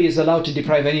 Nobody is allowed to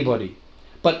deprive anybody.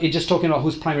 But it's just talking about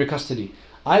who's primary custody.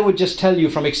 I would just tell you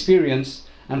from experience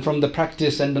and from the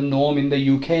practice and the norm in the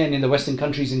UK and in the Western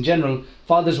countries in general,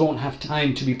 fathers won't have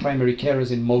time to be primary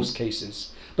carers in most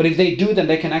cases. But if they do, then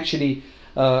they can actually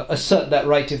assert that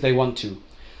right if they want to.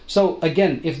 So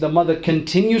again, if the mother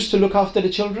continues to look after the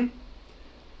children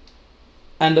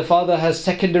and the father has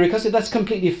secondary custody, that's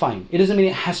completely fine. It doesn't mean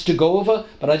it has to go over,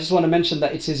 but I just want to mention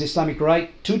that it's his Islamic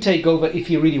right to take over if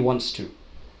he really wants to.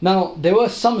 Now, there were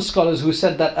some scholars who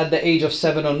said that at the age of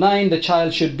 7 or 9, the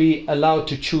child should be allowed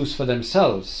to choose for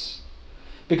themselves.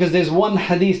 Because there's one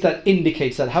hadith that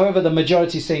indicates that. However, the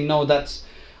majority say no, that's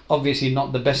obviously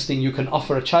not the best thing you can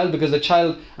offer a child, because the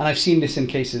child, and I've seen this in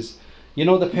cases, you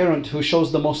know, the parent who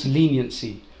shows the most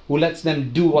leniency, who lets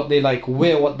them do what they like,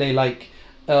 wear what they like,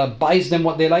 buys them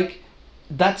what they like,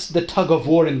 that's the tug of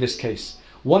war in this case.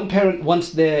 One parent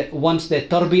wants their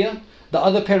tarbiyah, the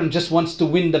other parent just wants to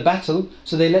win the battle,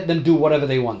 so they let them do whatever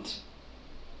they want.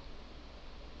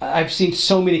 I've seen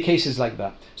so many cases like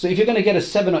that. So if you're going to get a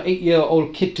 7 or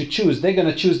 8-year-old kid to choose, they're going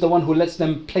to choose the one who lets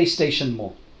them PlayStation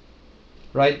more,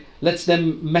 right? Lets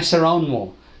them mess around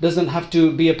more. Doesn't have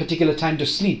to be a particular time to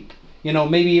sleep. You know,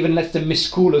 maybe even lets them miss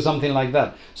school or something like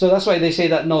that. So that's why they say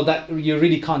that no, that you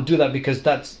really can't do that, because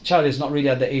that child is not really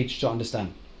at the age to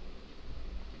understand.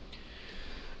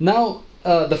 Now,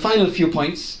 the final few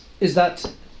points is that,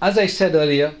 as I said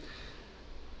earlier,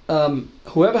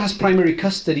 whoever has primary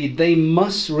custody, they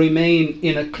must remain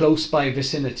in a close by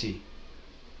vicinity.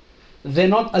 They're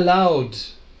not allowed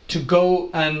to go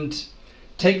and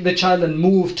take the child and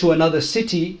move to another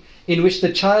city in which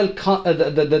the child can't,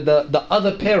 the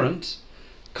other parent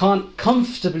can't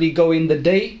comfortably go in the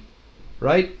day,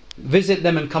 right, visit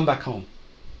them and come back home.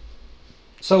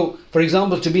 So, for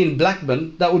example, to be in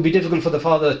Blackburn, that would be difficult for the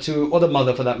father to, or the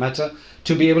mother for that matter,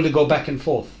 to be able to go back and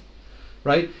forth,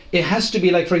 right? It has to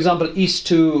be like, for example, east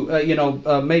to,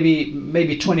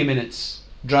 maybe 20 minutes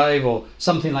drive or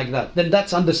something like that. Then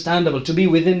that's understandable, to be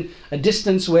within a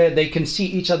distance where they can see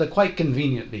each other quite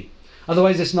conveniently.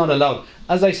 Otherwise, it's not allowed.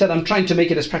 As I said, I'm trying to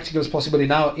make it as practical as possible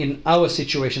now in our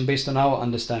situation based on our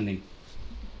understanding.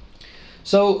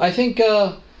 So I think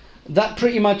that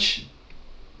pretty much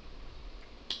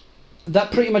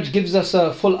gives us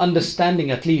a full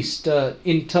understanding, at least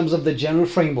in terms of the general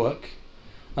framework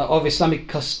of Islamic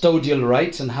custodial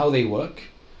rights and how they work.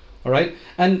 All right.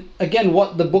 And again,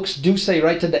 what the books do say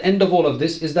right at the end of all of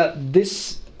this is that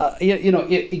this,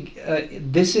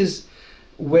 this is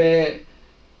where,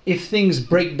 if things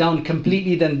break down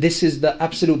completely, then this is the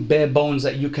absolute bare bones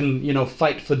that you can,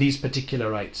 fight for these particular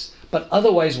rights. But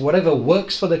otherwise, whatever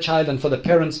works for the child and for the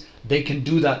parents, they can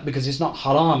do that, because it's not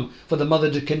haram for the mother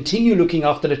to continue looking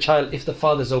after the child if the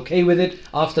father's okay with it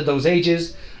after those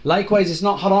ages. Likewise, it's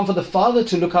not haram for the father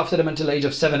to look after them until the age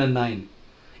of 7 and 9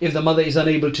 if the mother is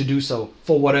unable to do so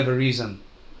for whatever reason,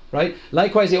 right?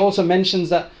 Likewise, it also mentions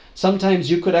that sometimes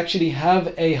you could actually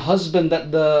have a husband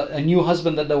a new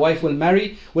husband that the wife will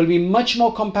marry will be much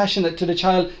more compassionate to the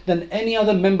child than any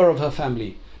other member of her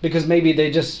family, because maybe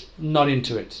they're just not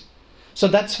into it. So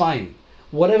that's fine.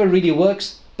 Whatever really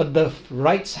works, but the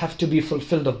rights have to be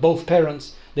fulfilled of both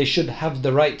parents. They should have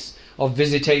the rights of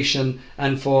visitation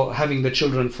and for having the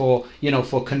children for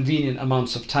convenient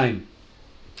amounts of time.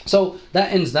 So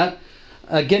that ends that.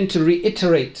 Again, to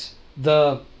reiterate,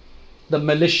 the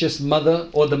malicious mother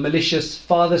or the malicious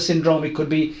father syndrome, it could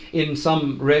be in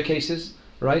some rare cases,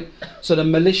 right? So the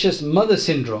malicious mother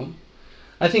syndrome,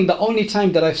 I think the only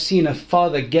time that I've seen a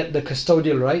father get the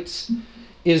custodial rights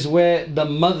is where the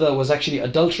mother was actually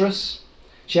adulterous.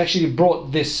 She actually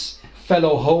brought this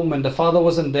fellow home and the father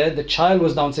wasn't there. The child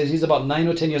was downstairs. He's about 9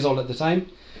 or 10 years old at the time.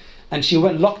 And she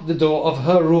locked the door of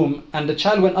her room, and the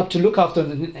child went up to look after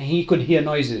him, and he could hear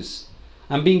noises.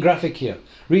 I'm being graphic here.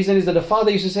 Reason is that the father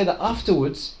used to say that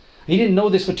afterwards, he didn't know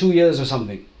this for 2 years or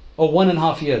something, or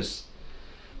 1.5 years.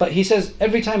 But he says,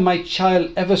 every time my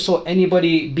child ever saw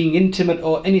anybody being intimate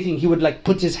or anything, he would like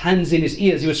put his hands in his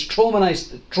ears. He was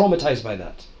traumatized by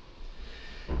that.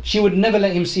 She would never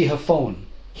let him see her phone.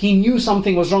 He knew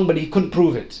something was wrong, but he couldn't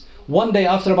prove it. One day,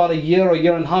 after about a year or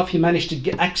year and a half, he managed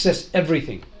to access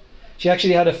everything. She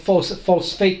actually had a false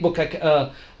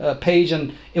Facebook page,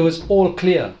 and it was all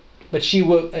clear. But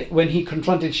when he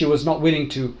confronted, she was not willing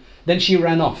to. Then she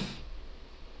ran off.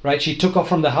 Right? She took off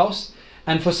from the house,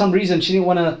 and for some reason, she didn't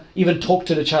want to even talk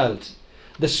to the child.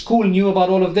 The school knew about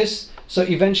all of this, so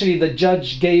eventually the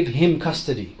judge gave him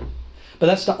custody. But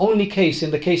that's the only case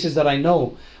in the cases that I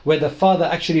know where the father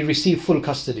actually received full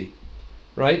custody.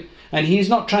 Right? And he's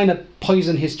not trying to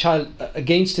poison his child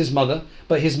against his mother,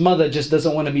 but his mother just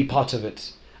doesn't want to be part of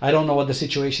it. I don't know what the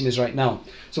situation is right now.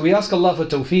 So we ask Allah for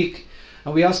tawfiq,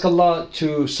 and we ask Allah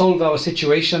to solve our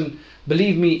situation.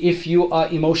 Believe me, if you are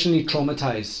emotionally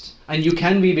traumatized, and you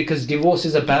can be, because divorce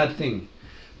is a bad thing,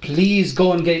 please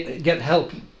go and get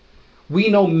help. We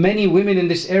know many women in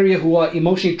this area who are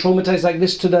emotionally traumatized like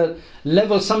this to the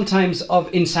level sometimes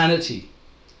of insanity.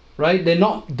 Right? They're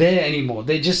not there anymore.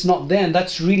 They're just not there. And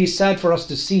that's really sad for us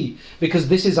to see, because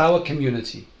this is our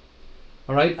community.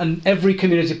 All right? And every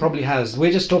community probably has.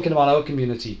 We're just talking about our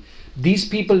community. These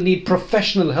people need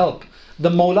professional help. The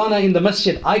Maulana in the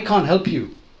masjid, I can't help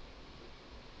you.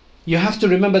 You have to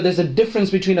remember there's a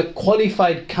difference between a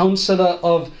qualified counselor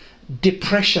of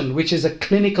depression, which is a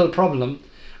clinical problem,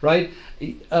 right?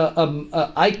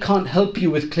 I can't help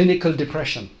you with clinical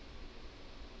depression.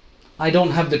 I don't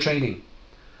have the training.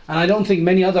 And I don't think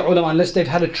many other ulama, unless they've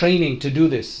had a training to do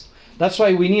this. That's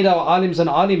why we need our alims and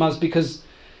alimas, because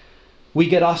we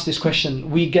get asked this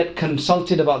question, we get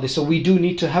consulted about this, so we do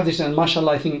need to have this. And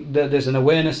mashallah, I think there's an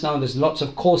awareness now, and there's lots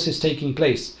of courses taking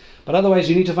place. But otherwise,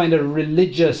 you need to find a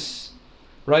religious,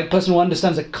 right, person who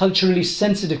understands, a culturally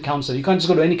sensitive counselor. You can't just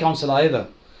go to any counselor either.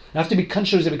 You have to be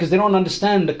culturally, because they don't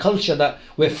understand the culture that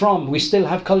we're from. We still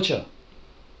have culture,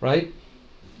 right?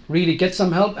 Really get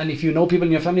some help, and if you know people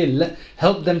in your family,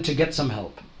 help them to get some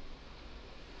help.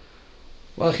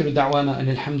 وآخر دعوانا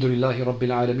أن الحمد لله رب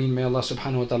العالمين. May Allah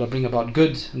subhanahu wa ta'ala bring about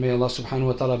good, and may Allah subhanahu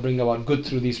wa ta'ala bring about good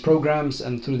through these programs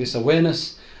and through this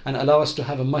awareness, and allow us to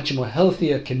have a much more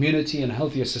healthier community and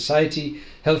healthier society,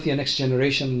 healthier next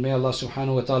generation. May Allah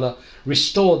subhanahu wa ta'ala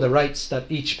restore the rights that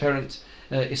each parent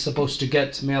is supposed to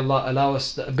get. May Allah allow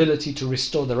us the ability to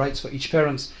restore the rights for each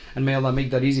parent, and may Allah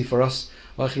make that easy for us.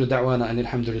 وآخر دعوانا أن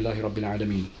الحمد لله رب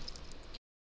العالمين.